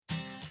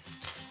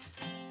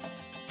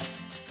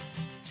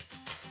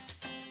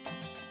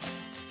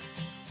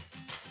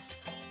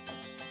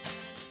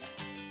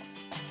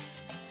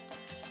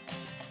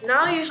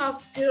Now you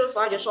have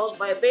purified yourselves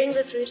by obeying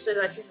the truth so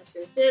that you have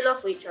sincere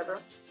love for each other,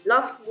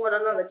 love one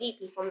another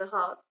deeply from the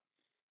heart.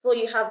 For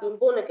you have been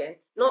born again,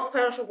 not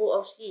perishable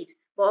of seed,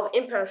 but of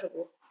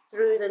imperishable,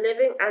 through the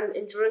living and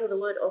enduring the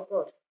word of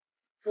God.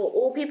 For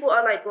all people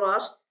are like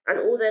grass, and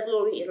all their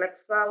glory is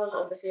like flowers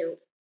of the field.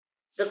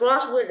 The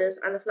grass withers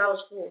and the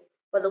flowers fall,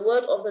 but the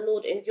word of the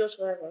Lord endures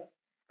forever.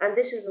 And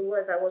this is the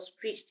word that was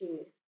preached to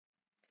you.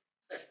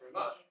 Thank you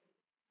very much.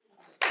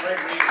 Great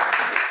reading.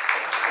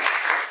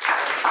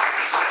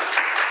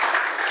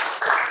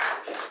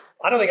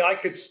 I don't think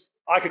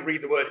I could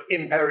read the word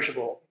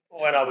imperishable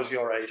when I was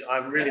your age.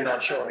 I'm really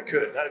not sure I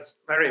could. That's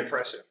very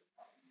impressive.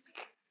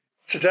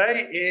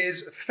 Today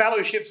is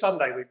Fellowship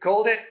Sunday, we've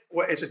called it.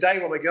 It's a day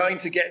when we're going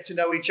to get to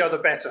know each other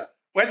better,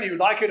 whether you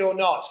like it or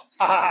not.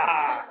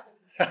 But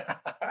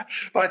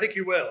I think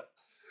you will.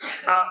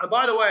 And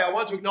by the way, I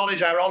want to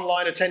acknowledge our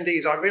online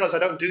attendees. I realize I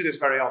don't do this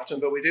very often,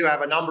 but we do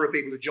have a number of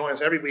people who join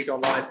us every week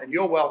online, and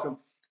you're welcome.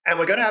 And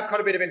we're going to have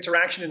quite a bit of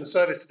interaction in the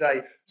service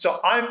today.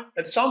 So I'm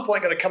at some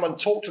point going to come and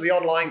talk to the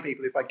online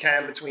people if I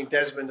can, between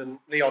Desmond and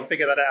Leon,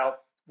 figure that out.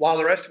 While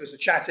the rest of us are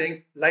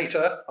chatting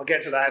later, I'll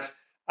get to that.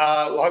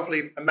 We'll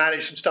hopefully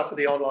manage some stuff for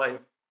the online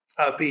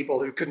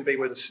people who couldn't be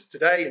with us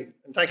today.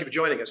 And thank you for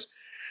joining us.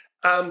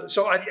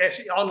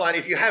 Online,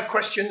 if you have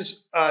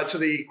questions answers to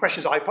the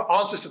questions I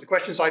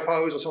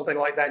pose or something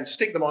like that, and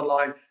stick them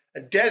online.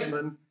 And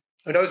Desmond,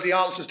 who knows the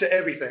answers to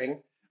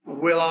everything,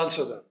 will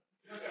answer them.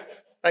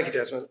 Thank you,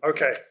 Desmond.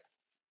 Okay.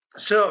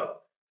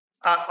 So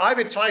I've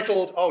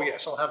entitled, oh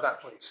yes, I'll have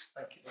that, please.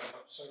 Thank you very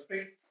much,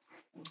 Sophie.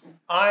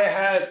 I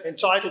have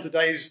entitled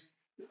today's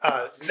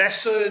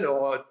lesson,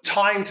 or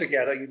time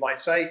together, you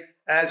might say,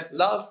 as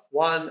Love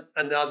One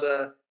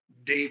Another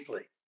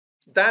Deeply.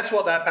 That's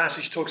what that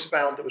passage talks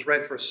about that was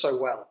read for us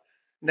so well.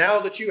 Now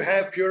that you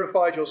have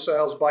purified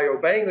yourselves by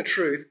obeying the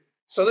truth,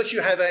 so that you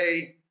have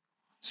a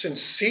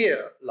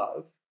sincere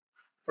love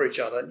for each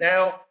other,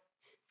 now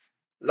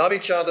love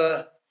each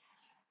other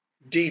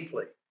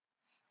deeply.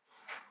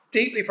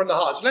 Deeply from the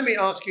heart. So let me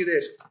ask you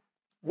this.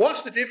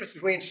 What's the difference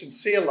between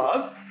sincere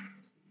love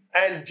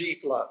and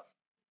deep love?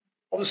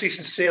 Obviously,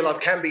 sincere love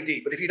can be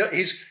deep, but if you don't,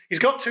 he's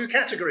got two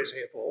categories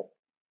here, Paul.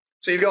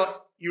 So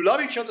you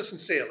love each other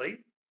sincerely.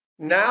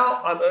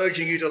 Now I'm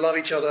urging you to love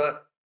each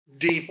other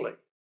deeply.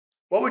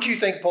 What would you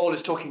think Paul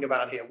is talking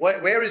about here?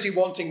 Where is he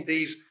wanting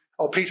these,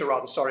 Peter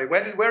rather, sorry.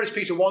 Where is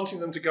Peter wanting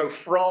them to go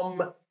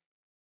from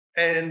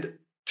and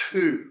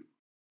to?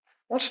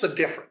 What's the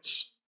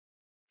difference?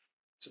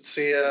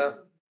 Sincere,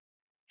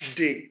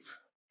 deep.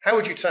 How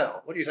would you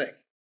tell? What do you think?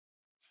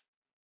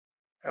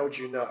 How would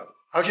you know?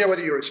 How would you know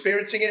whether you're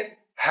experiencing it?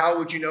 How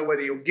would you know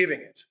whether you're giving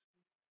it?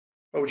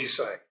 What would you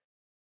say?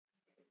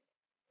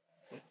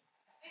 I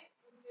think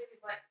sincere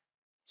is like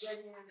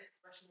genuine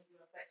expression of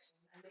your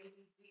affection, and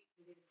maybe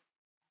deeply is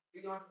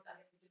beyond, I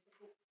guess, the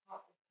difficult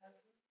parts of the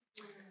person.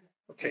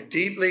 Okay,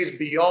 deeply is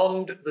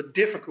beyond the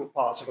difficult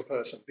parts of a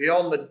person,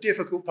 beyond the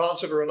difficult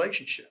parts of a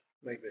relationship,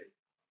 maybe.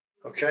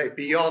 Okay,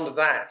 beyond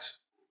that.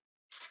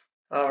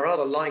 I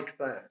rather like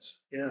that.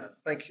 Yeah,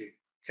 thank you.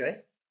 Okay.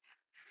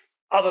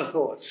 Other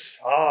thoughts?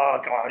 Oh,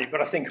 God, you've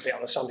got to think a bit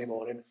on a Sunday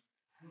morning.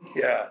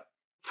 Yeah.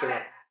 So,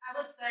 I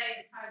would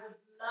say I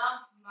would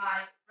love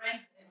my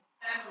friends and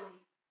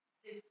family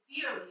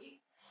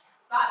sincerely,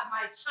 but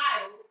my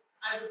child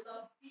I would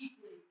love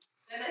deeply.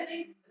 Then I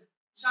think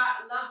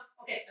child love,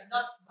 okay, I'm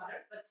not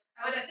mother, but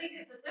I think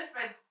it's a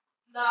different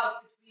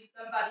love between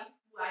somebody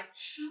who I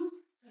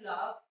choose to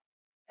love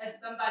and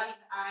somebody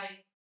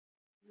I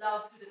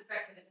love to the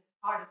fact that it's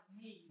part of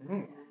me. So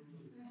maybe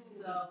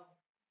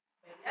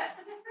that's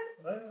the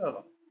difference.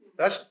 well,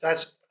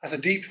 that's a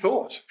deep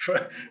thought,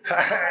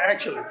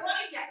 actually.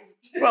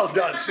 Well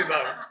done,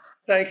 Simone.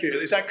 Thank you.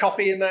 Is that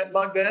coffee in that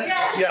mug there?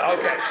 Yes. Yeah,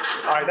 okay.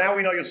 All right, now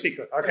we know your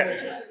secret.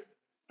 Okay.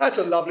 That's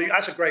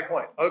a great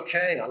point.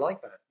 Okay, I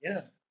like that.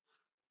 Yeah.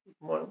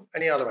 Well,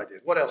 any other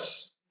ideas? What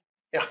else?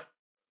 Yeah.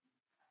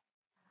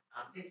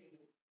 I'm thinking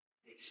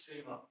the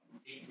extreme of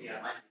deeply,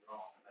 I might be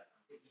wrong, but I'm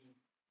thinking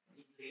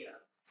deeply as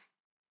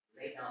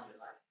lay down your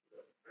life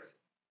for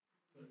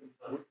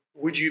the person.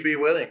 Would you be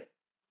willing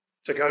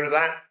to go to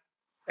that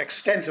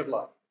extent of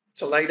love,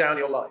 to lay down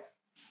your life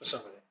for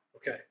somebody?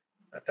 Okay.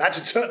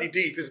 That's certainly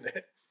deep, isn't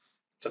it?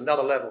 It's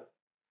another level.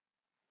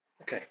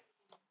 Okay.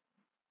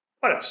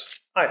 What else?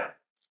 Hi.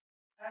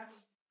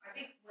 I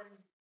think when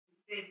it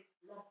says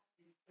love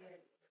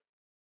sincerely,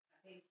 I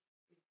think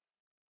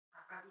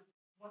I would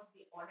want to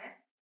be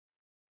honest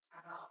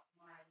about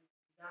my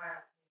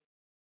desire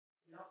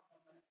to love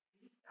someone. At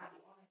least I'll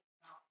be honest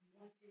about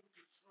wanting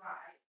to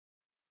try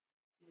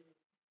to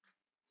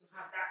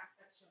have that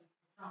affection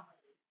for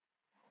somebody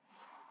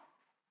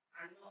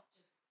and not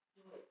just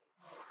do it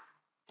because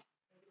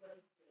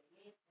everybody's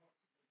doing it or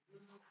to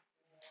the group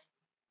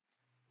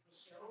or to the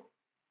show.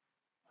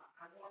 But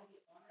I want to be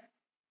honest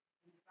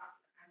in the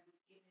fact that I would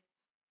give it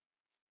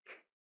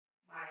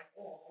my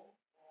all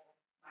or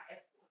my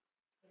effort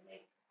to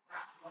make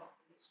that love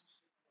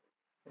relationship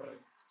work.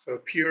 Right. So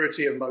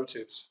purity of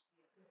motives.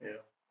 Yeah.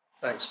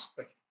 Thanks.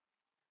 Thank you.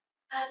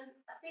 I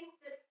think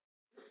that,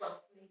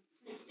 well,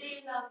 sincere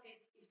agape love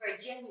is very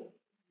genuine,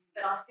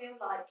 but I feel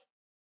like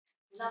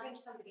loving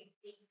somebody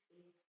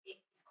deeply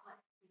is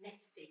quite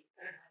messy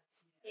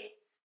almost.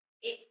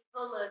 It's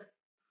full of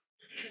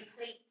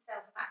complete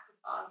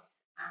self-sacrifice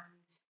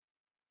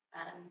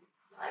and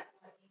like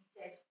you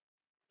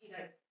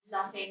said,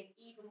 loving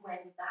even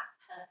when that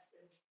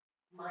person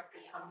might be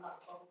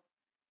unlovable.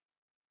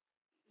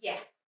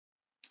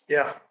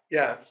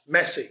 Yeah,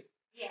 messy.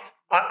 Yeah.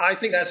 I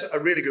think that's a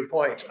really good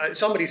point.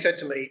 Somebody said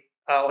to me,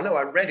 no,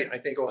 I read it, I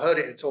think, or heard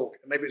it in a talk,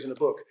 maybe it was in a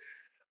book,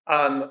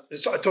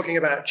 talking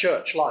about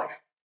church life,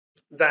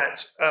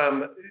 that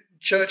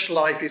church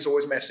life is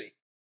always messy.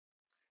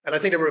 And I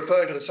think they were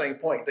referring to the same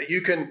point, that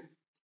you can,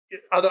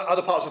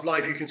 other parts of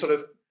life, you can sort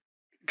of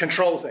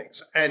control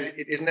things, and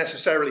it is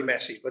necessarily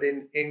messy. But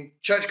in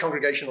church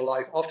congregational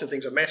life, often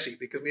things are messy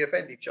because we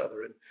offend each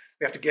other, and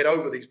we have to get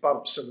over these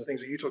bumps and the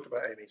things that you talked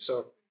about, Amy.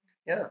 So,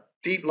 yeah,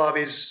 deep love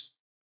is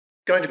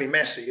going to be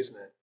messy, isn't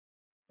it?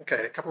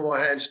 Okay, a couple more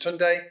hands.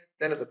 Tunde,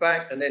 then at the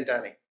back, and then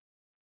Danny.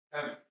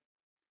 I would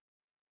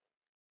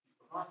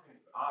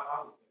think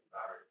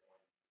about it more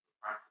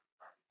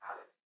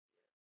practicality,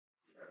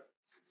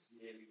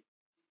 sincerely.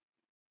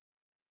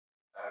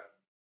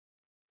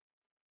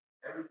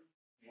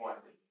 Everyone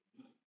that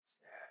you meet,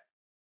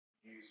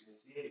 you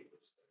sincerely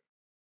wish them,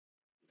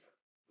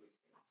 good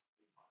things.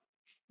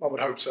 I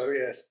would hope so,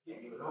 yes. Yeah,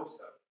 you would hope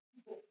so.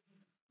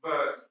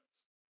 But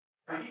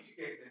for you to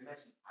get to the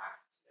messy part,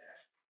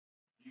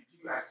 you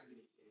do actually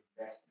need to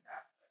invest in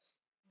that person.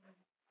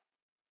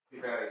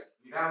 Because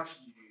without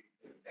you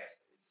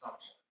investing in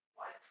someone,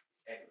 like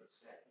Edward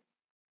said,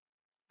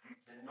 you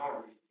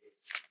cannot really get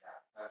to see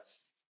that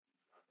person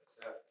on the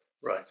surface.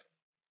 Right.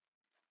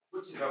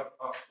 Which is up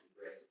to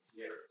where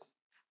sincerity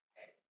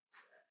ends.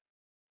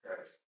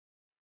 Because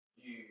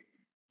you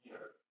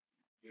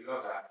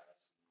love that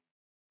person,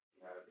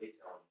 they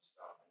tell you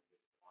stuff,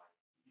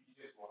 and you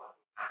just want to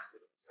pass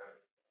it on to their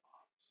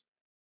lives.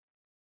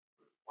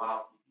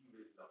 While if you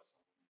really love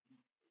someone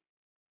deeply,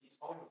 it's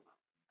almost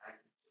like a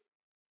companionship.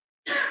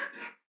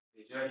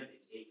 The journey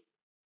they take,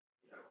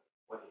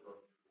 what they go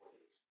through, what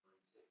they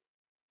experience,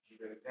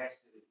 you've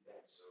invested in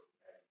them so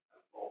a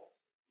lot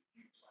for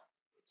you to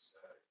actually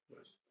observe,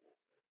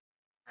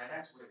 and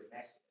that's where the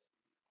message is.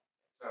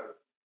 So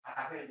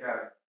I think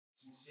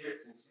sincerely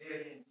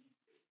and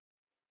deeply,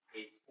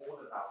 it's all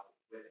about the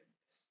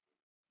willingness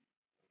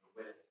to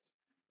commit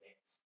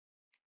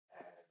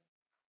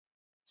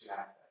to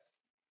that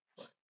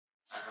person.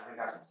 I think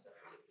that's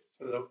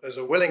So there's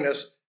a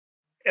willingness.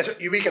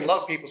 We can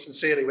love people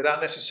sincerely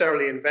without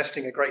necessarily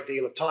investing a great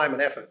deal of time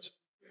and effort,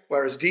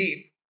 whereas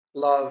deep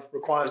love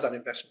requires that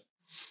investment.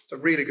 It's a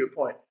really good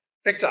point.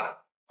 Victor. I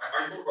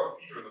thought about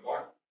Peter in the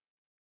Bible,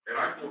 and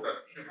I thought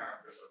that Peter had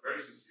a very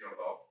sincere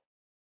love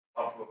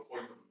up to the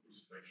point of the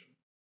crucifixion,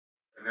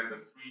 and then when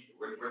the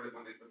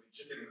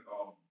chicken, the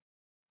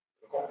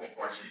cock was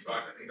twice 3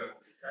 times, I think that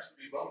it has to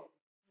be love.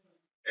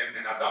 And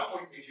at that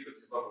point, we knew that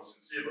his love was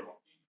sincere but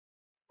not deep.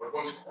 But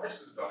once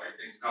Christ has died,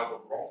 and he's now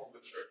the rock of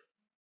the church,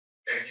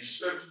 and he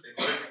serves and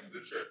gives to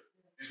the church,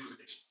 this was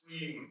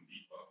extremely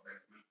deep love.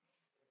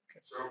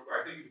 So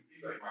I think the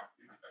people I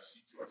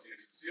see too, I see a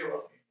sincere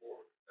love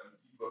before and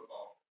deeper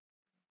love.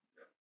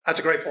 That's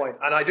a great point.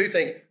 And I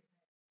think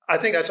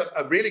that's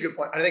a really good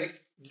point. I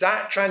think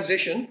that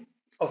transition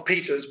of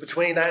Peter's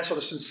between that sort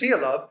of sincere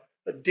love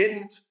that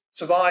didn't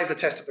survive the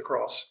test of the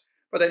cross,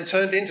 but then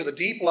turned into the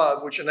deep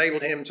love which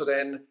enabled him to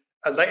then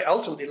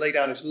ultimately lay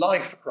down his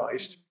life for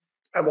Christ.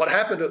 And what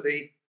happened at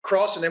the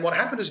cross, and then what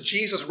happened as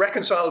Jesus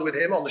reconciled with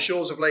him on the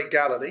shores of Lake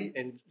Galilee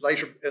in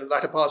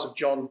latter parts of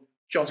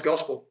John's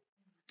Gospel.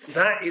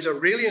 That is a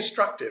really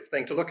instructive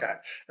thing to look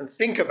at and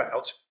think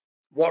about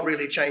what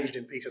really changed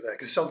in Peter there,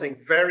 because something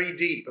very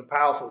deep and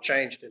powerful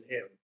changed in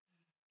him.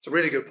 It's a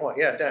really good point.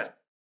 Yeah, Dan.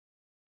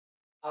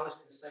 I was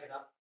going to say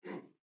that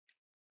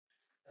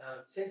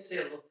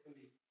sincere love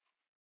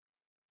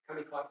can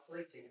be quite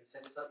fleeting in the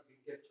sense that you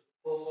can give to the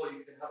poor,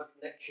 you can have a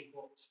connection,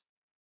 but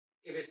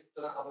if it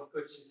doesn't have a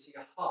good,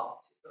 sincere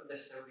heart, it's not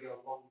necessarily a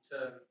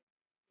long-term,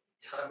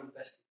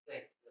 time-invested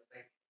thing.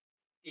 I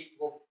think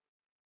love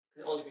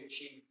can only be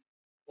achieved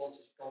once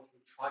it's gone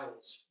through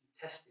trials and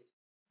tested.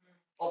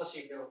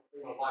 Obviously, living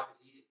my wife is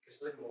easy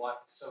because living with my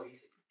wife is so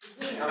easy.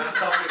 I'm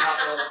talking about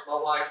my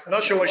wife. I'm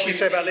not sure what she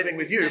said about living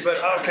with you, but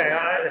okay.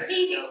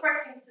 He's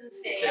expressing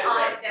sincere.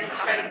 I'm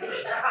demonstrating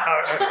it.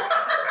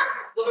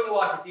 Living with my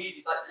wife is easy.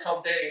 It's like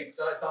Tom dating,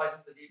 so it dives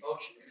into the deep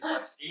ocean.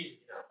 It's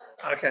easy,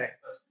 Okay.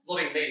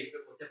 Loving me is a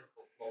bit more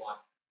difficult for my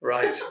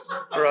wife.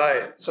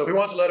 Right. So if we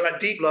want to learn about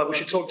deep love, we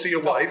should talk to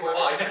your wife.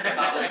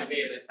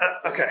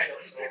 Okay.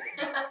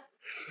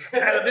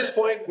 And at this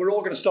point, we're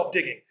all going to stop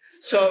digging.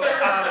 So.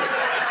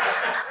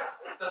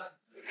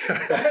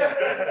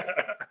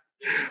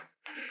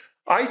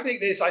 I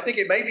think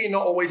it may be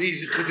not always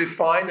easy to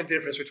define the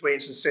difference between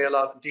sincere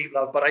love and deep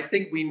love, but I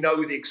think we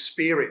know the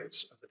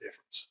experience of the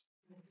difference.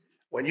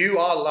 When you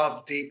are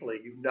loved deeply,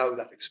 you know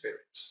that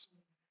experience.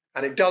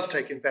 And it does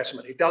take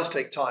investment. It does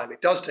take time.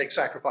 It does take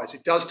sacrifice.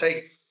 It does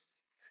take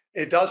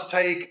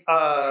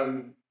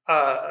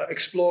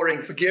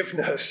exploring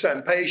forgiveness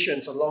and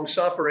patience and long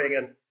suffering,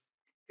 and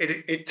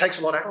it takes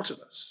a lot out of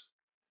us.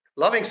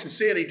 Loving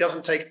sincerely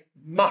doesn't take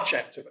much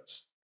out of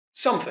us,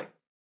 something,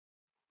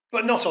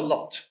 but not a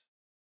lot.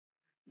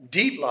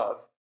 Deep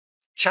love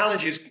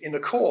challenges in the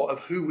core of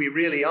who we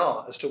really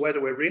are as to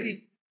whether we're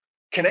really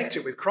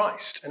connected with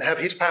Christ and have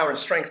his power and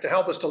strength to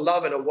help us to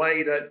love in a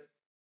way that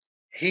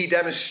he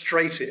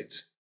demonstrated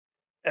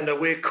and that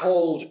we're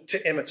called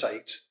to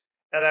imitate.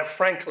 And that,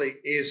 frankly,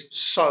 is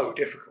so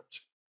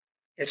difficult.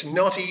 It's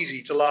not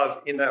easy to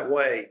love in that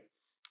way.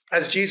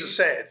 As Jesus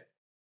said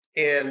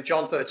in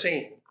John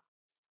 13,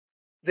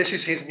 this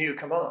is his new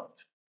command.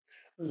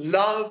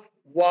 Love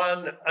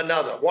one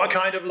another. What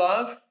kind of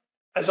love?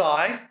 As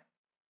I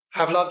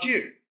have loved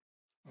you.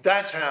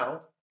 That's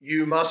how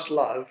you must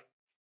love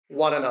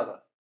one another.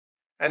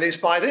 And it's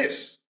by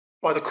this,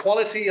 by the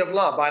quality of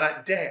love, by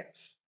that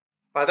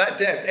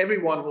depth,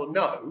 everyone will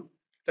know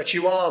that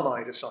you are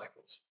my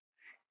disciples.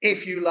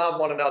 If you love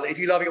one another, if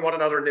you love one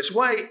another in this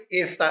way,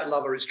 if that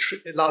love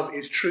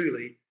is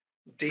truly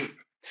deep.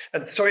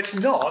 And so it's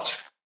not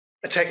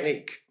a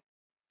technique.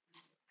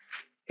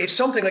 It's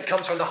something that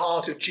comes from the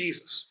heart of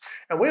Jesus.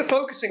 And we're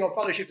focusing on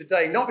fellowship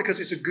today, not because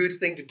it's a good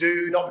thing to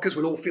do, not because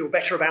we'll all feel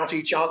better about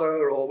each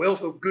other or we'll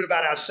feel good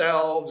about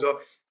ourselves. Or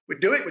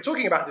we're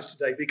talking about this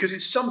today because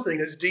it's something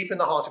that's deep in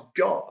the heart of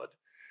God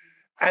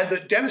and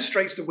that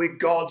demonstrates that we're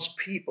God's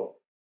people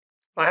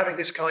by having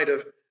this kind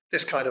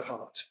of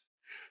heart.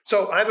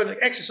 So I have an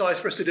exercise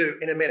for us to do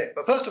in a minute.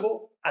 But first of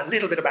all, a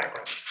little bit of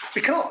background,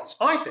 because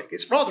I think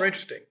it's rather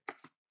interesting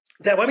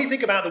that when we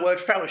think about the word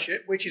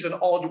fellowship, which is an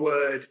odd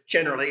word,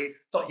 generally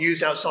not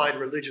used outside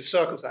religious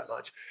circles that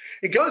much,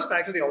 it goes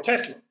back to the Old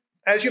Testament.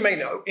 As you may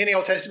know, in the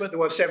Old Testament, there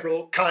were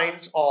several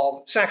kinds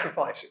of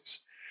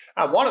sacrifices.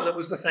 And one of them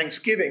was the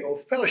thanksgiving or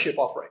fellowship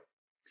offering.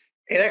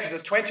 In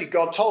Exodus 20,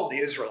 God told the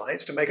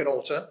Israelites to make an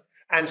altar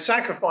and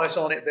sacrifice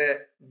on it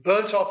their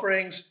burnt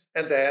offerings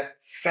and their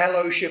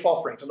fellowship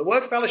offerings. And the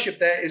word fellowship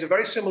there is a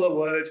very similar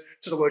word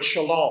to the word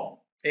shalom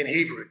in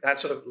Hebrew, that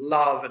sort of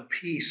love and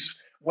peace,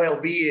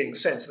 well-being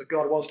sense that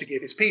God wants to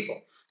give his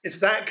people. It's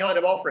that kind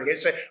of offering.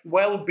 It's a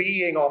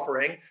well-being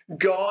offering,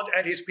 God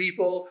and his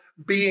people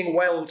being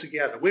well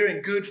together. We're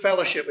in good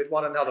fellowship with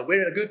one another.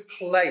 We're in a good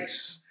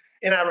place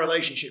in our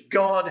relationship,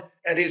 God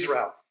and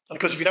Israel. And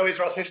of course, if you know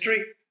Israel's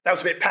history, that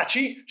was a bit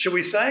patchy, shall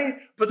we say,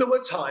 but there were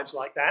times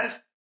like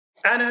that.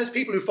 And as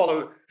people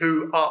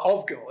who are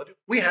of God,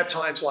 we have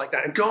times like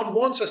that. And God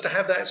wants us to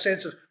have that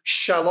sense of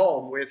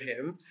shalom with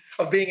him,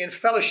 of being in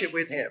fellowship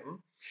with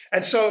him.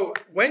 And so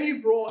when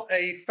you brought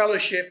a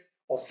fellowship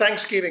or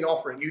thanksgiving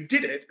offering, you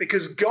did it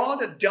because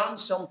God had done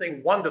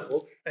something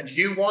wonderful and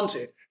you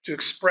wanted to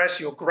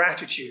express your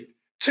gratitude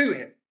to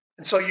him.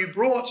 And so you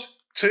brought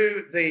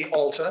to the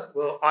altar,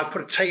 well, I've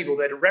put a table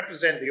there to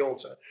represent the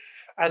altar,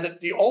 and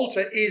the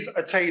altar is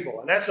a table.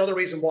 And that's another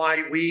reason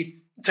why we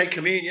take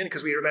communion,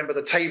 because we remember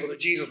the table that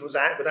Jesus was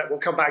at, but we'll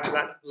come back to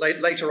that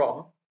later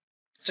on.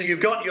 So you've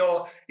got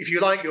your, if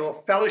you like, your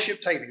fellowship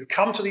table. You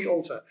come to the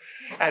altar.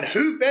 And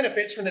who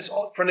benefits from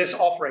this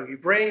offering? You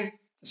bring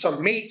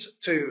some meat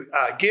to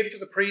give to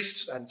the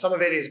priests, and some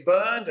of it is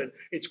burned and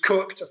it's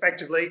cooked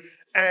effectively.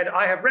 And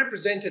I have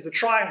represented, the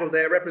triangle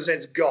there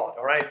represents God,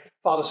 all right?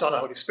 Father, Son,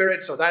 and Holy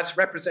Spirit. So that's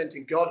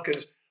representing God,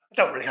 because I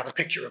don't really have a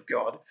picture of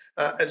God.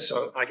 And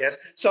so, I guess.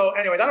 So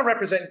anyway, that'll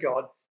represent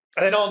God.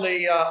 And then on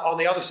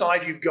the other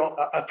side, you've got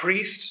a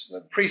priest.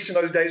 The priest in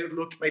those days would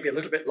look maybe a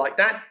little bit like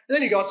that. And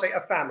then you've got, say, a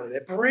family.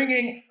 They're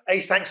bringing a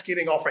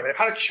thanksgiving offering. They've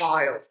had a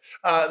child.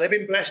 They've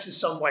been blessed in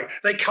some way.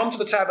 They come to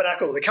the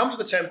tabernacle. They come to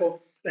the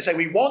temple. They say,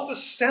 we want to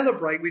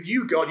celebrate with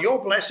you, God,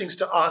 your blessings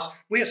to us.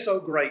 We are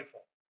so grateful.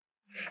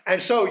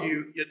 And so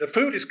the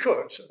food is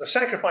cooked. The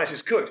sacrifice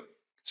is cooked.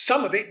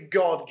 Some of it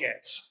God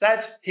gets.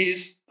 That's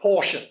his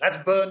portion. That's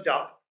burned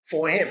up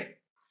for him.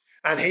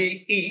 And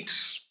he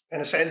eats,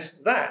 in a sense,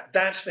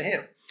 that's for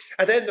him.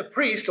 And then the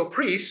priest or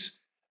priests,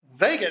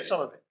 they get some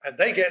of it. And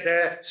they get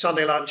their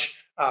Sunday lunch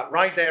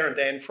right there and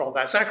then from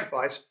that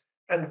sacrifice.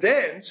 And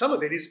then some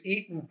of it is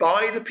eaten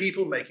by the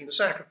people making the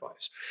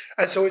sacrifice.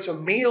 And so it's a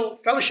meal,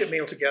 fellowship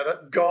meal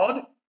together.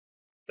 God,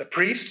 the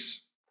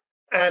priests,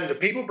 and the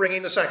people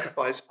bringing the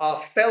sacrifice are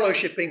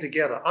fellowshipping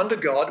together under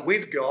God,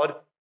 with God,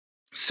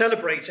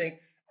 celebrating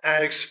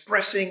and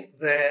expressing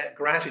their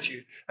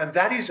gratitude. And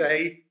that is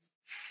a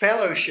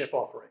fellowship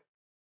offering.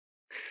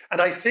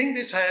 And I think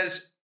this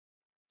has,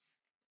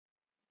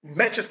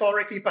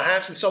 metaphorically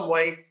perhaps in some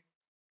way,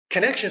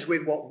 connections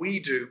with what we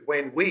do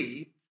when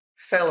we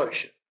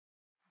fellowship.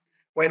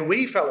 When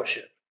we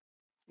fellowship,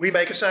 we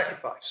make a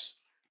sacrifice.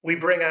 We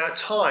bring our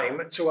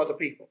time to other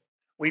people.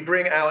 We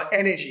bring our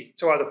energy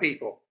to other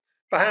people.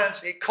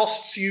 Perhaps it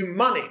costs you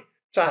money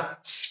to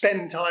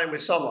spend time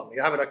with someone.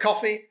 You're having a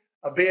coffee,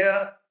 a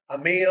beer, a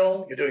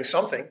meal, you're doing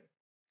something.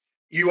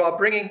 You are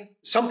bringing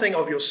something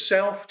of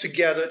yourself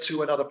together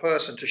to another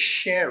person to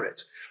share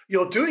it.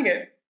 You're doing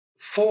it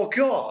for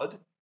God,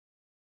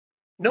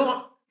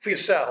 not for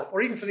yourself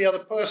or even for the other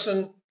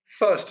person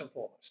first and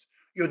foremost.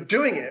 You're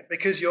doing it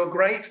because you're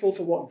grateful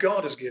for what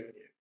God has given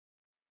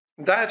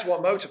you. That's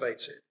what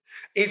motivates it.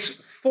 It's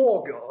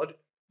for God,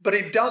 but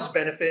it does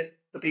benefit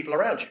the people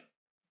around you.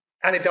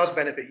 And it does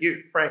benefit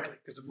you, frankly,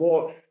 because the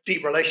more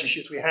deep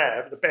relationships we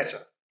have, the better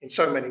in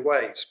so many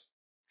ways.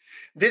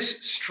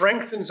 This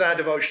strengthens our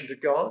devotion to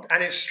God,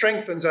 and it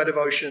strengthens our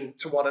devotion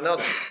to one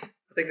another.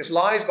 I think this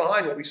lies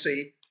behind what we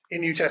see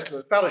in New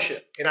Testament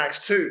fellowship in Acts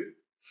 2.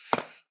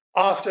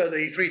 After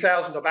the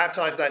 3,000 are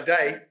baptized that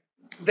day,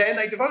 then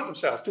they devote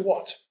themselves to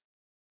what?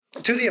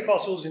 To the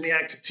apostles in the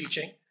act of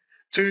teaching,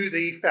 to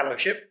the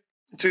fellowship,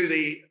 to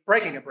the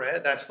breaking of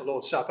bread, that's the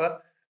Lord's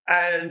Supper,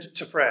 and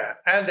to prayer.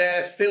 And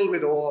they're filled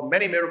with awe.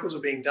 Many miracles are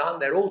being done.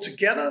 They're all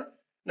together.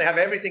 They have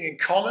everything in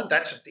common.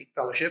 That's a deep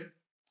fellowship.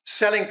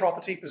 Selling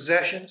property,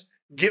 possessions,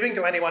 giving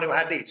to anyone who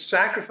had needs,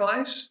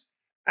 sacrifice,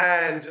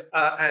 and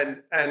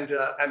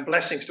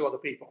blessings to other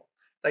people.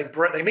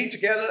 They meet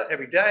together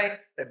every day.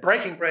 They're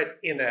breaking bread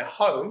in their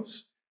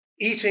homes,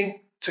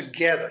 eating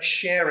together,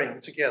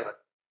 sharing together,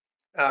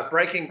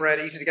 breaking bread,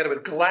 eating together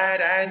with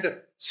glad and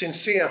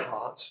sincere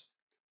hearts,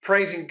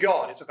 praising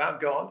God. It's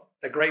about God.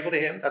 They're grateful to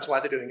him. That's why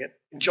they're doing it.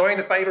 Enjoying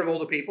the favor of all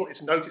the people.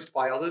 It's noticed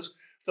by others.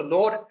 The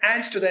Lord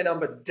adds to their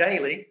number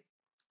daily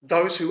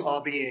those who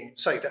are being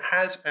saved. It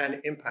has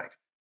an impact.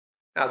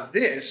 Now,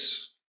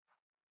 this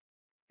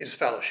is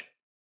fellowship.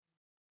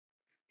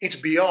 It's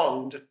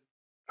beyond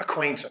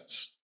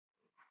acquaintance.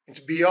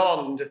 It's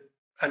beyond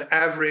an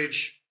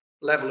average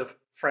level of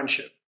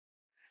friendship.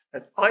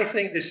 And I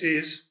think this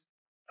is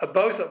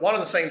both at one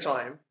and the same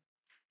time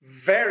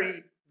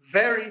very,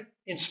 very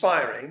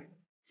inspiring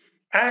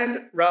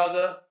and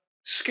rather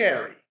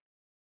scary.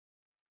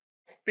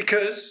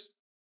 Because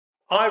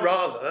I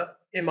rather,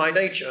 in my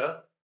nature,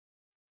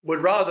 would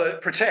rather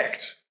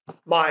protect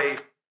my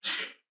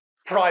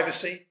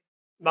privacy,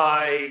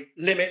 my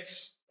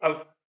limits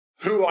of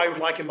who I would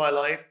like in my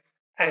life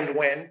and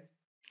when.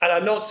 And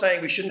I'm not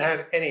saying we shouldn't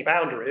have any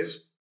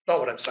boundaries, not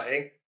what I'm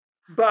saying.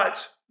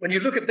 But when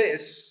you look at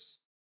this,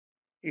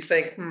 you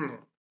think,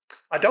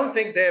 I don't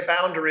think their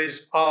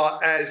boundaries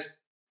are as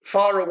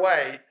far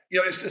away. You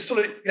know, it's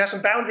sort of, you can have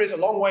some boundaries a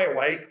long way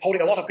away,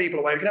 holding a lot of people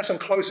away. You can have some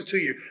closer to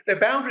you. Their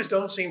boundaries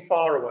don't seem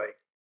far away.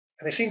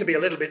 And they seem to be a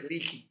little bit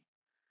leaky.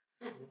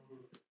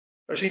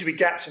 There seem to be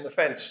gaps in the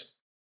fence.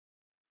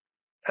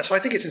 And so I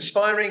think it's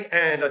inspiring,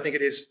 and I think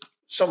it is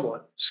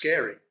somewhat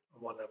scary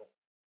on one level.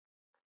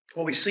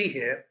 What we see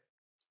here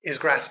is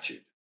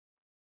gratitude.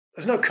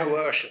 There's no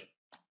coercion.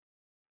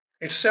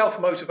 It's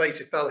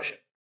self-motivated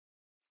fellowship.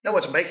 No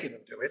one's making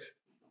them do it.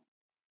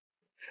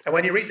 And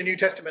when you read the New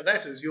Testament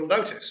letters, you'll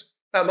notice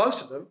that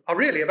most of them are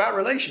really about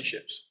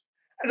relationships.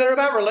 And they're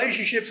about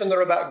relationships and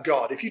they're about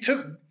God. If you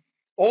took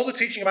all the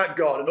teaching about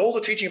God and all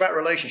the teaching about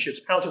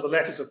relationships out of the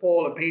letters of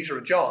Paul and Peter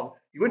and John,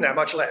 you wouldn't have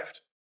much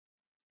left.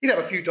 You'd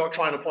have a few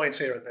doctrinal points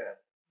here and there.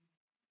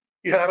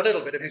 You'd have a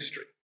little bit of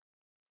history.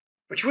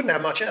 But you wouldn't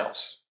have much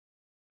else.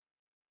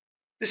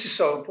 This is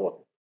so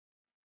important.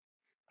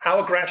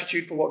 Our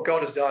gratitude for what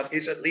God has done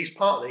is at least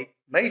partly,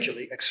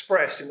 majorly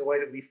expressed in the way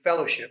that we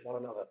fellowship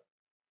one another.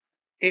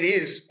 It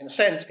is, in a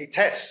sense, a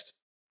test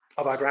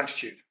of our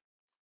gratitude,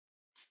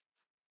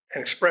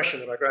 an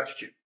expression of our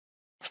gratitude.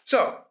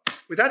 So,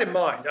 with that in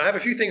mind, I have a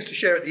few things to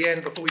share at the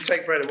end before we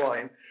take bread and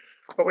wine.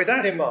 But with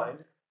that in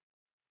mind,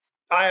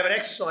 I have an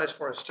exercise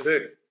for us to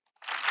do,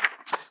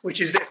 which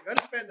is this. We're going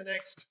to spend the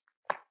next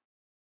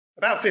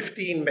about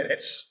 15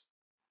 minutes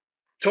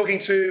talking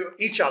to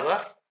each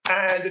other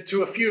and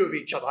to a few of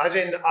each other, as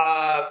in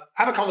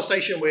have a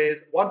conversation with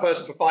one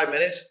person for 5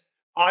 minutes.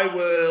 I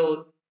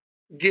will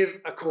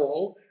give a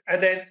call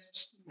and then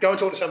go and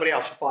talk to somebody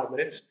else for 5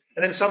 minutes,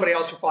 and then somebody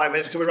else for 5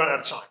 minutes until we run out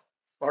of time.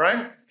 All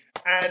right?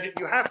 And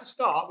you have to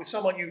start with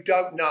someone you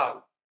don't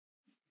know.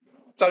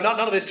 So none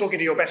of this talking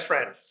to your best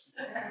friend.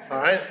 All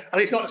right? At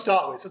least not to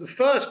start with. So the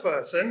first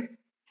person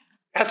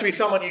has to be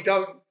someone you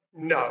don't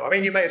know. I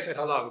mean, you may have said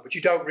hello, but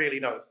you don't really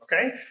know.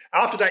 Okay?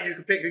 After that, you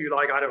can pick who you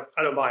like. I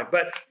don't mind.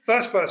 But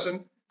first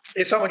person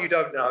is someone you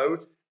don't know,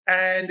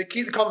 and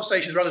keep the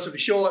conversations relatively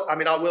short. I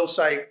mean, I will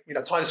say,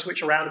 time to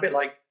switch around a bit,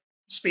 like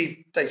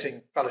speed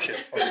dating fellowship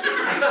or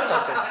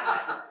something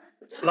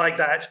like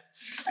that.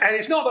 And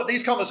it's not that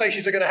these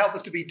conversations are going to help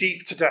us to be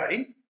deep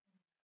today,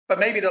 but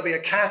maybe there'll be a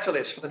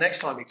catalyst for the next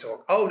time we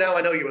talk. Oh, now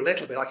I know you a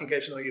little bit. I can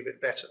get to know you a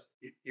bit better.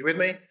 You with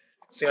me?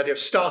 It's the idea of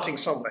starting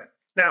somewhere.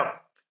 Now,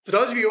 for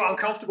those of you who are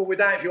uncomfortable with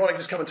that, if you want to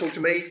just come and talk to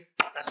me,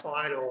 that's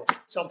fine, or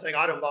something,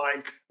 I don't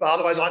mind. But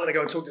otherwise, I'm going to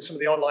go and talk to some of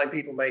the online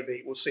people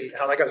maybe. We'll see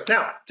how that goes.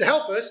 Now, to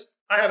help us,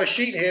 I have a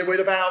sheet here with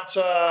about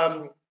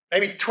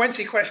maybe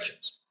 20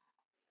 questions.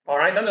 All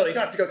right? No, you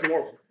don't have to go through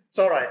all of them. It's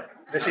all right.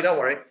 Missy, don't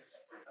worry.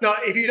 No,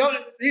 if you don't,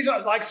 these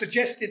are like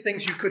suggested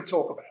things you could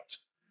talk about.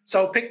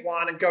 So pick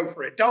one and go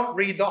for it. Don't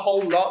read the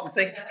whole lot and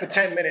think for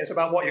 10 minutes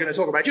about what you're going to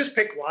talk about. Just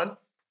pick one,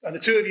 and the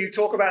two of you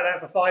talk about that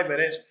for 5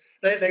 minutes.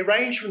 They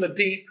range from the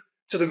deep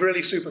to the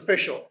really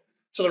superficial.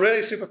 So the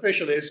really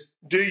superficial is,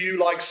 do you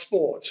like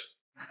sport?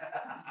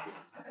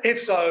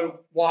 If so,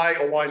 why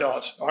or why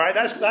not? All right,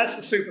 that's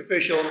the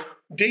superficial.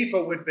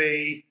 Deeper would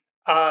be,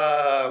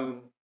 let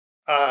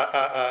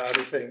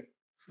me think.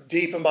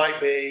 Deeper might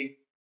be,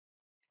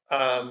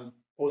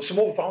 or some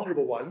more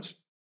vulnerable ones.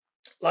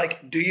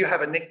 Like, do you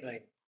have a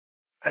nickname?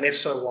 And if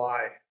so,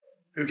 why?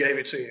 Who gave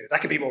it to you?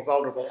 That could be more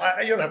vulnerable.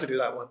 You don't have to do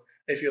that one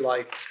if you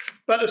like.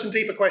 But there's some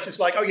deeper questions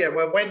like, oh yeah,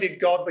 well, when did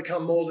God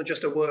become more than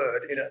just a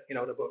word in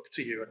the book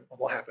to you, and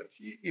what happened?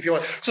 If you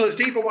want, so there's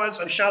deeper ones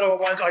and shallower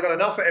ones. I got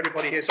enough for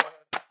everybody here, so I'm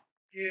going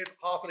to give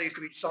half of these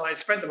to each side,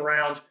 spread them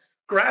around,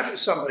 grab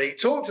somebody,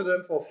 talk to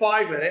them for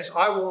 5 minutes.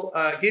 I will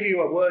give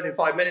you a word in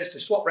 5 minutes to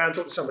swap around,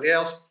 talk to somebody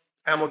else,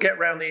 and we'll get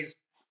around these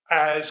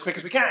as quick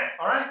as we can.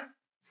 All right?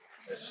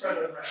 Let's spread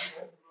them around.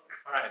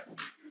 All right.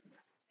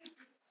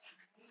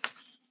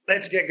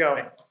 Let's get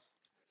going.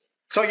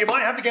 So you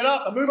might have to get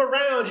up and move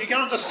around. You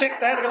can't just sit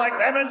there and be like,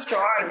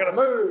 demonstrate, I'm going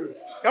to move.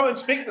 Go and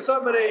speak to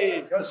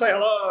somebody. Go and say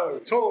hello.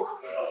 Talk.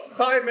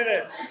 5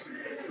 minutes.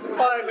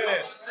 5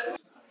 minutes.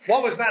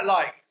 What was that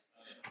like?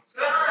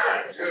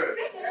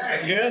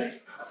 Good.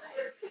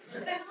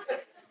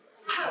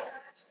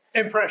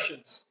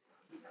 Impressions.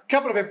 A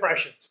couple of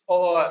impressions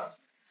or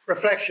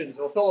reflections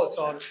or thoughts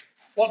on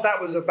what that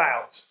was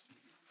about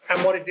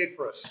and what it did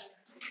for us.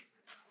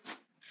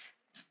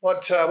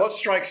 What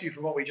strikes you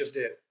from what we just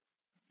did?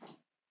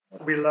 What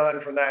did we learn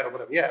from that or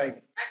whatever? Yeah,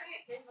 Amy. I think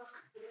it gave us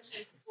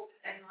permission to talk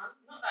to anyone.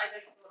 Not that I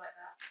don't feel like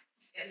that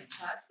in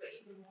church, but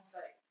even more so,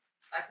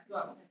 I could go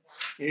up to anyone.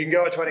 You can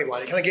go to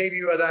anyone. It kind of gave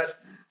you that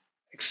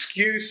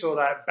excuse or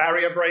that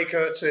barrier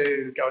breaker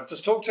to go and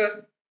just talk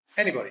to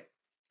anybody.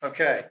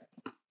 Okay.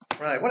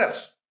 Right. What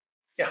else?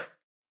 Yeah.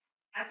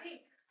 I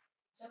think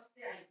just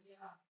the idea,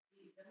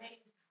 the main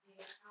thing to see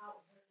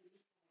how very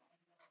little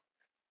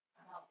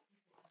about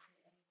people can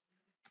say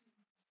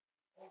anything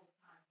all the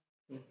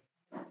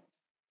time.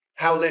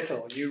 How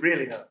little you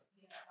really know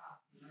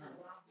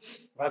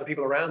about the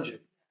people around you.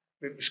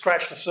 We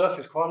scratch the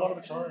surface quite a lot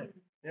of the time.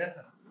 Yeah.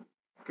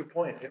 Good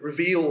point. It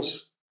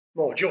reveals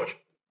more. George.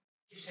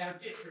 Just how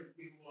different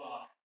people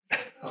are.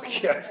 Oh,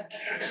 yes.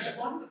 Which is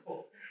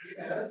wonderful,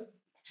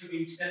 to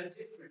be so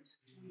different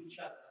to each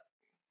other,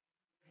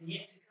 and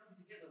yet to come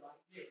together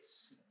like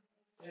this.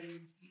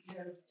 And,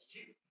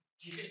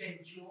 you just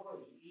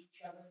enjoy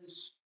each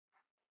other's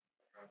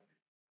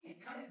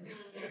company.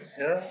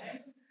 Yeah.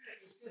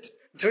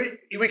 So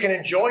we can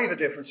enjoy the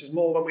differences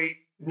more when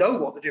we know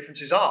what the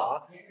differences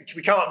are, which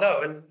we can't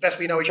know unless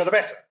we know each other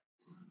better.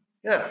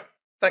 Yeah.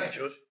 Thank you,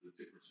 George. The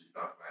differences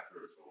don't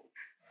matter at all.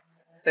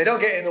 They don't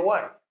get in the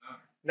way.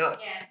 No.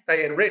 Yeah.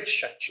 They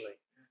enrich, actually.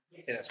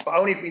 Yes, but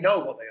only if we know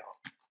what they are.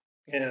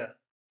 Yeah.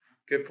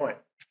 Good point.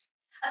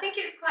 I think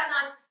it was quite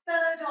nice,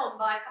 spurred on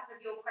by a couple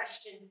of your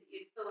questions that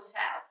you'd thought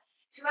out,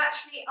 to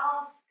actually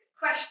ask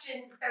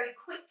questions very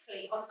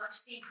quickly on a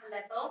much deeper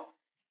level,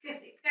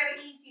 because it's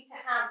very easy to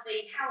have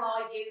the how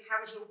are you,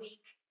 how was your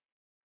week,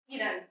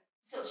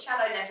 sort of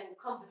shallow level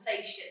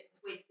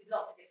conversations with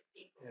lots of different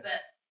people. Yeah.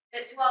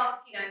 But to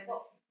ask,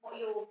 what are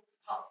your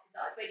heart's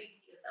desires, where do you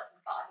see yourself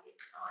in 5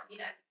 years' time,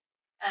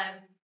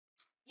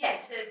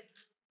 to,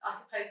 I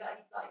suppose,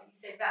 like you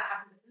said, about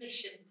having the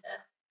permission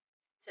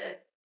to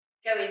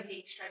go in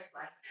deep straight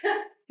away.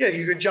 Yeah,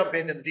 you can jump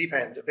in the deep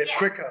end a bit Yeah.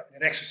 quicker in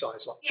an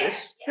exercise like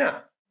this.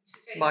 Yeah. Which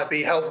was really Might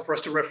be helpful for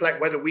us to reflect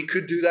whether we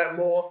could do that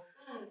more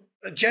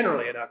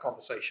generally in our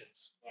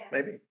conversations. Yeah.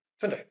 Maybe.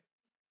 Tunde.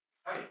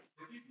 I mean,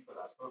 the few people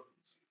I've spoken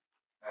to,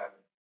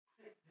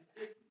 the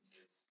difference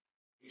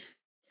is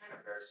kind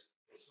of very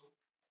superficial.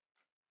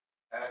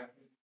 The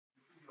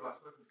few people I've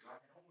spoken to, I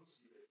can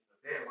almost see that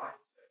their life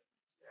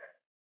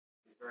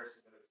is very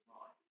similar to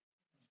mine.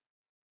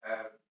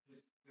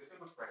 The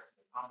simple question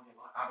is how many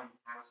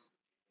houses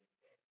have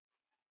you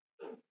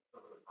been in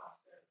over the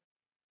past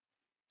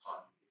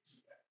time you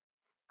keep that?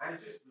 And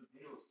it just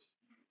reveals to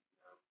you,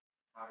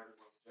 how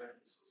everyone's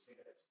journey is so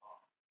similar to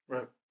mine.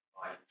 Right.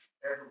 Like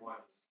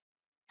everyone's,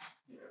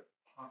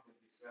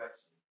 constantly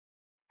searching,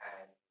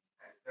 and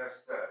as their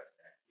search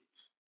that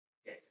keeps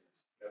getting us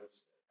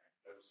closer and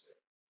closer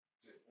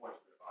to the point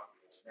where we all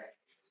met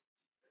in this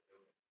particular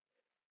building.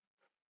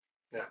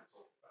 Yeah. We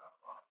talked about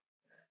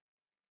right.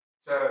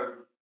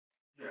 So,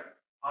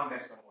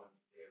 unless someone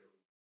here,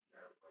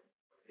 when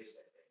they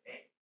said their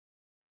name,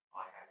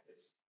 I had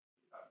this,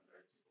 it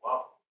took a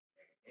while to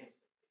make a name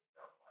for this.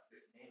 I was like,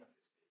 this name of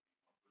this thing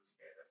we put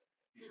together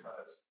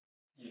because,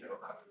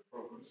 I'm the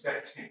program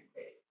setting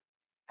way.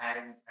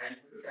 And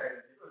you look at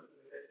it and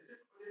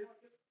they're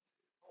not differences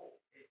at all.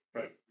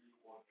 Right. It's really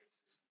what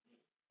makes us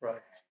unique. Right.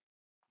 And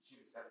we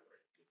should celebrate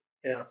it.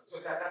 Yeah.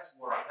 So that's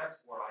what I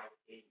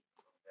gained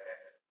from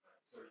there.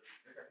 So if you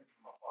look at it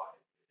from afar,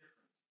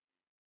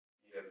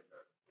 the difference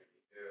because when you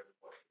do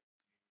what you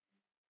do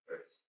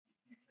first,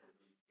 you can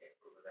really get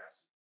over that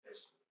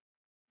superficial,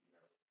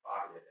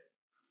 barrier that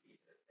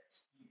creates an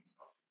excuse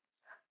not to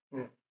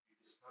understand.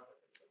 You discover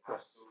that you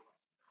have so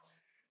much in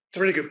common. It's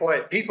a really good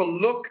point. People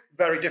look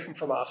very different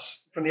from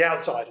us from the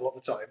outside a lot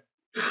of the time.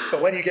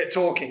 But when you get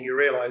talking, you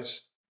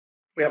realize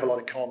we have a lot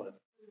in common.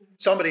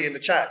 Somebody in the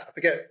chat, I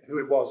forget who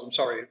it was, I'm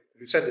sorry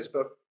who said this,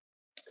 but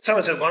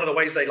someone said one of the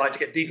ways they like to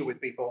get deeper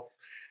with people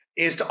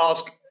is to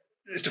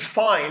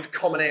find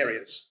common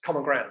areas,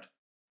 common ground.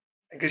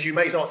 Because you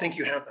may not think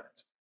you have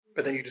that,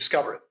 but then you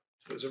discover it.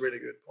 So it's a really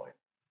good point.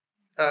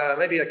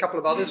 Maybe a couple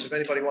of others, if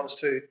anybody wants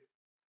to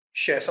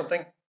share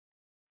something? I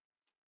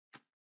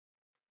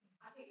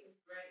think it was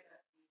great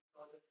that you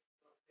told us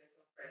not to get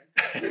our friends.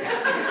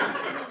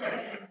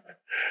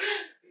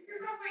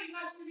 Because that's what you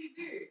naturally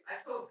do. I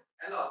talk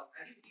a lot.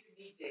 I didn't even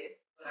need this,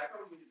 but I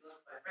probably would have gone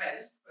to my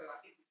friends. So I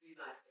think it's really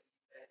nice that you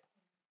said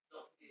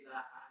not to do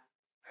that.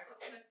 And I got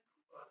to know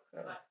people. I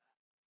like that.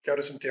 Go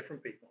to some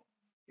different people.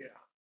 Yeah.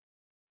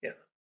 Yeah.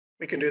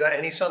 We can do that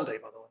any Sunday,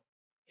 by the way.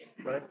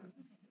 Right?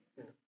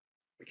 Yeah.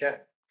 We can.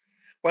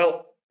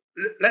 Well,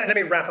 let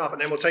me wrap up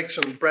and then we'll take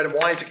some bread and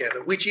wine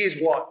together, which is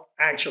what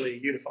actually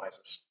unifies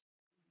us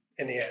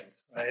in the end.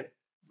 Right?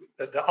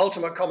 The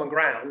ultimate common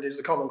ground is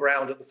the common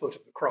ground at the foot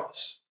of the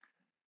cross.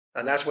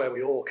 And that's where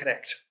we all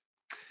connect.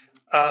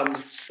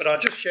 But I'll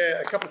just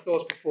share a couple of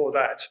thoughts before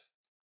that.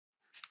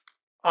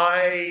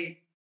 I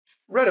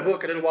read a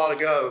book a little while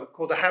ago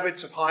called The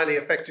Habits of Highly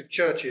Effective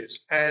Churches.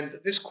 And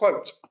this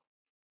quote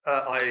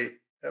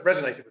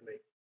resonated with me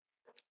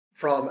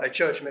from a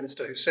church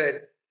minister who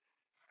said,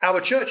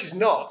 "Our church is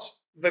not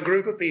the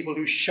group of people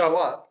who show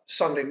up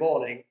Sunday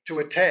morning to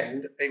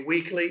attend a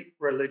weekly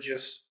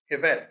religious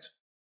event.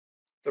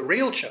 The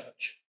real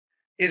church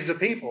is the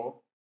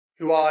people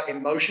who are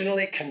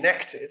emotionally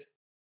connected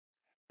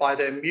by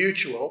their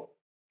mutual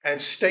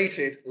and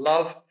stated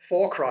love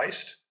for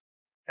Christ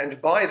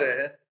and by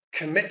their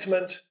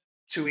commitment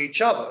to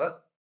each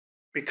other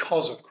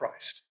because of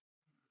Christ."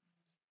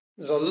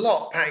 There's a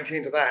lot packed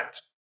into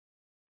that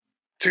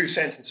 2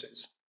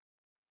 sentences.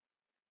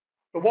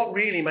 But what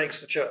really makes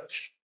the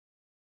church?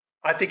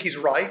 I think he's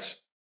right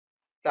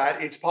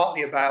that it's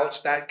partly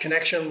about that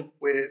connection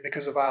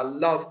because of our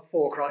love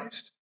for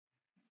Christ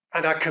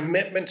and our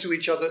commitment to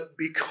each other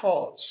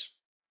because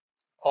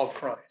of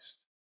Christ.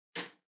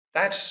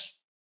 That's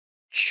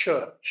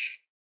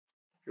church,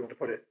 if you want to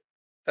put it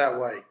that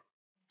way.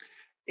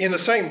 In the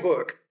same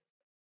book,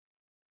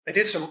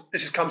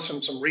 this comes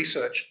from some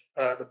research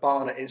the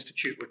Barna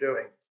Institute were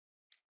doing.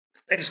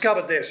 They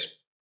discovered this.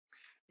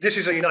 This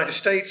is a United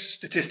States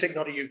statistic,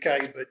 not a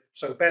UK, but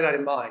so bear that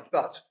in mind.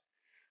 But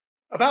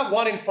about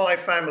 1 in 5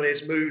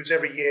 families moves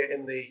every year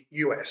in the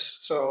US.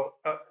 So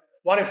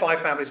 1 in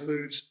 5 families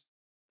moves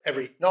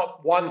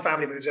not one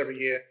family moves every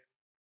year,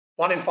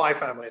 1 in 5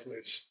 families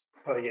moves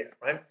per year,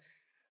 right?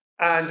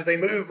 And they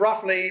move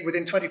roughly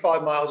within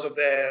 25 miles of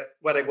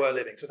where they were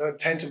living. So they don't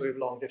tend to move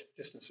long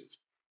distances.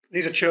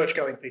 These are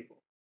church-going people.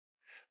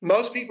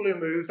 Most people who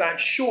move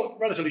that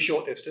relatively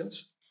short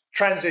distance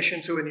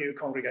transition to a new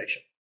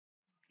congregation,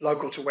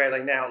 local to where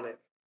they now live.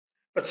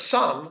 But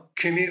some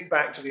commute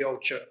back to the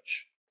old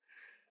church.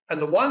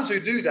 And the ones who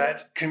do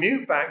that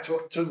commute back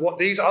to what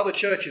these other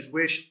churches,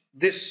 which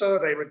this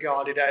survey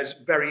regarded as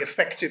very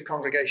effective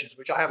congregations,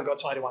 which I haven't got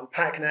time to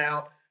unpack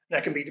now.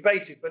 That can be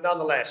debated, but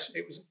nonetheless,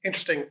 it was an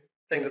interesting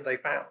thing that they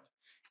found.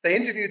 They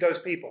interviewed those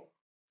people.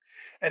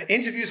 And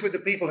interviews with the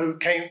people who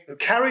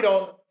carried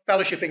on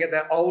fellowshipping at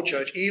their old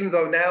church, even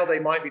though now they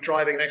might be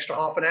driving an extra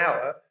half an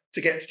hour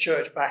to get to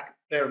church back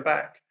there and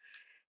back.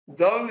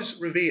 Those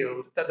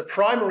revealed that the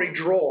primary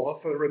draw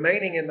for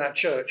remaining in that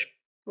church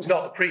was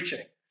not the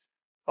preaching.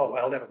 Oh,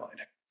 well, never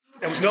mind.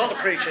 It was not the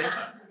preaching.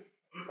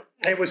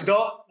 It was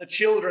not the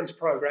children's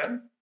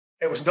program.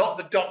 It was not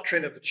the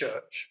doctrine of the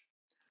church.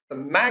 The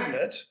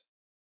magnet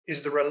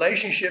is the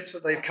relationships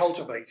that they've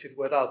cultivated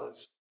with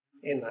others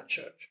in that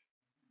church.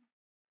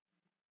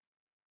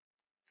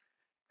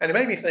 And it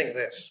made me think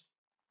this.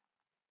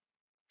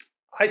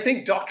 I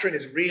think doctrine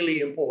is really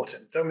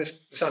important. Don't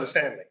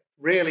misunderstand me.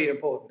 Really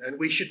important. And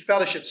we should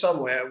fellowship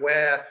somewhere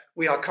where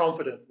we are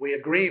confident, we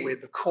agree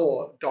with the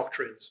core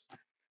doctrines.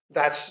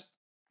 That's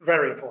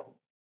very important.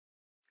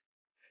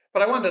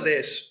 But I wonder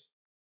this.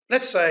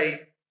 Let's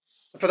say,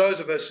 for those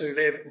of us who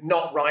live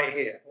not right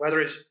here,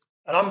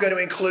 and I'm going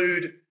to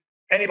include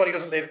anybody who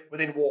doesn't live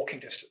within walking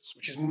distance,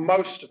 which is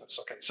most of us.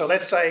 Okay, so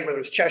let's say whether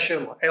it's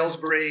Chesham or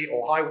Aylesbury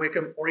or High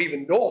Wycombe or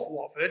even North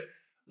Watford,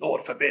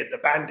 Lord forbid, the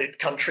bandit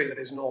country that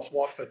is North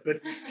Watford,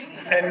 but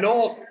in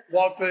North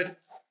Watford,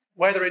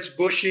 whether it's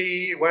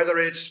Bushy, whether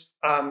it's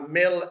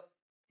Mill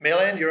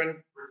End, you're in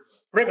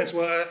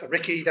Rickmansworth, or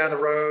Ricky down the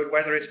road,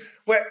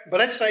 but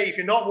let's say if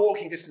you're not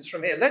walking distance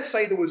from here, let's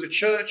say there was a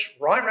church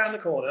right around the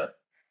corner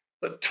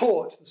that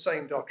taught the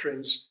same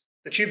doctrines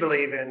that you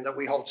believe in, that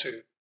we hold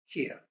to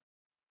here.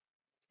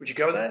 Would you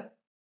go there?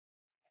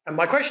 And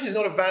my question is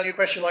not a value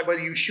question like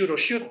whether you should or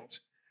shouldn't.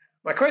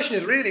 My question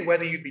is really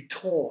whether you'd be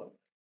torn.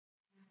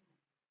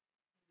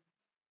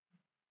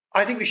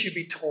 I think we should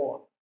be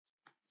torn.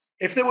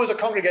 If there was a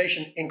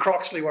congregation in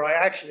Croxley, where I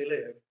actually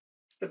live,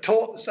 that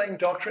taught the same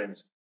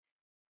doctrines,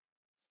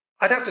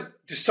 I'd have to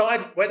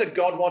decide whether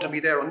God wanted me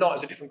there or not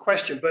is a different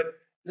question. But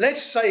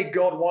let's say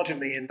God wanted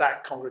me in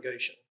that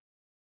congregation.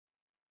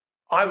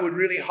 I would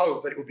really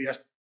hope that it would be a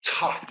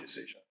tough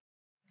decision,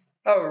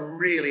 a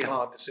really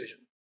hard decision,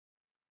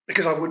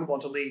 because I wouldn't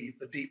want to leave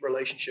the deep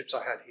relationships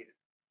I had here.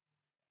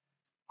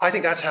 I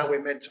think that's how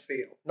we're meant to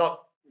feel,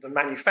 not to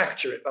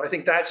manufacture it, but I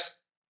think that's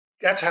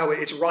how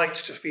it's right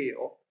to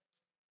feel.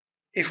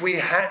 If we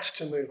had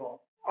to move on,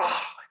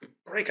 it would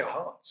break our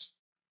hearts,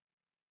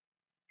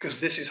 because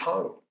this is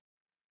home,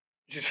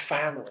 this is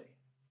family,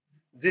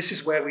 This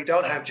is where we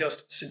don't have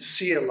just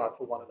sincere love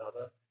for one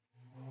another.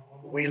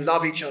 We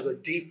love each other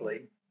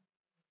deeply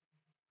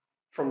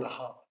from the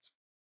heart.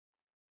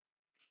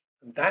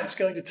 And that's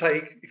going to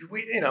take, if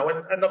we,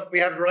 and we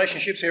have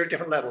relationships here at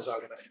different levels, I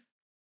would imagine.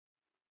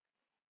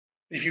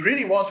 If you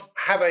really want to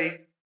have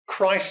a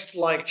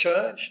Christ-like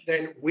church,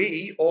 then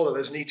we, all of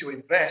us, need to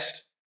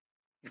invest.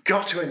 We've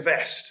got to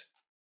invest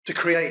to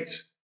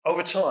create,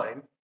 over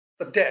time,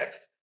 the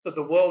depth that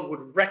the world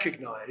would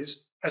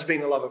recognize as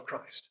being the love of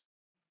Christ.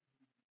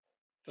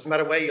 Doesn't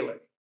matter where you live.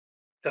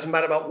 Doesn't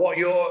matter about what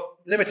your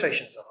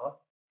limitations are.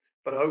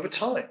 But over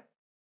time,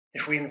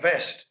 if we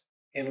invest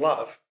in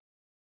love,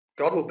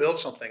 God will build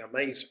something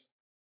amazing.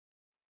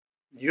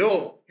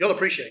 You'll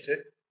appreciate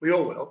it. We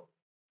all will.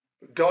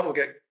 But God will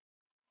get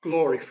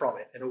glory from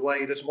it in a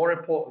way that's more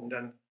important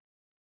than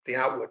the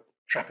outward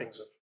trappings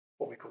of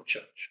what we call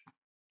church.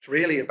 It's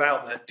really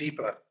about that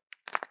deeper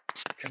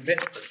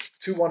commitment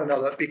to one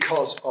another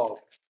because of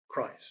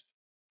Christ.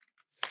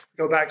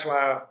 Go back to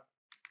our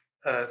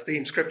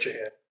theme scripture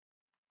here.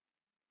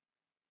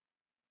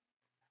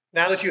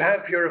 Now that you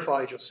have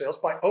purified yourselves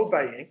by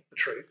obeying the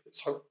truth,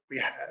 let's hope we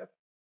have,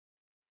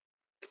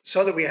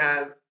 so that we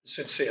have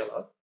sincere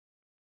love.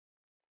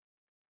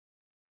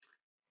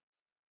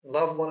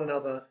 Love one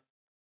another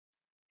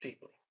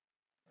deeply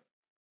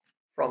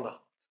from the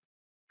heart.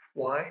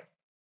 Why?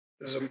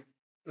 There's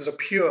a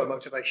pure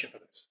motivation for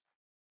this.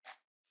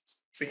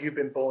 But you've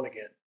been born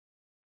again.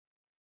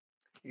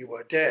 You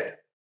were dead.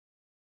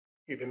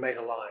 You've been made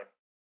alive.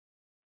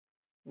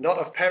 Not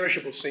of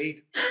perishable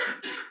seed,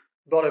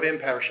 but of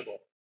imperishable.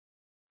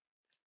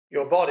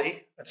 Your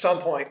body at some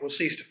point will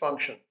cease to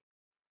function,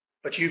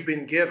 but you've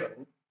been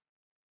given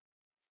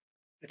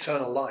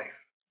eternal life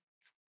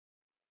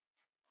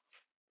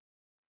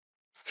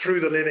through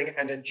the living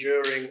and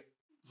enduring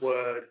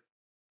word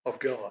of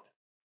God.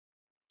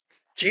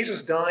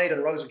 Jesus died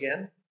and rose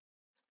again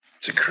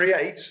to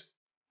create,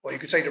 or you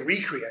could say to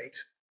recreate,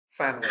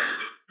 family.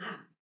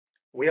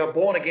 We are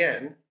born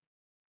again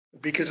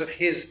because of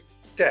his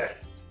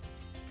death.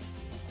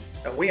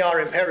 And we are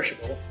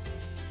imperishable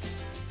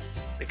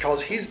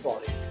because his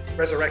body,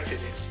 resurrected,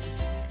 is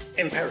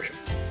imperishable.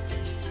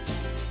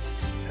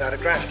 And out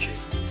of gratitude,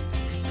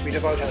 we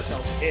devote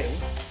ourselves to him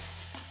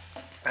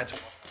and to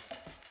one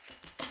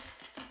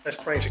another. Let's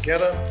pray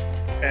together,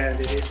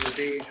 and it is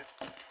indeed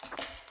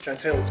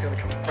Chantel is going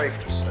to come and pray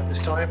for us at this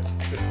time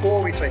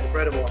before we take the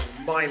bread and wine,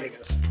 reminding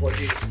us of what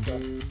Jesus has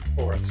done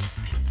for us.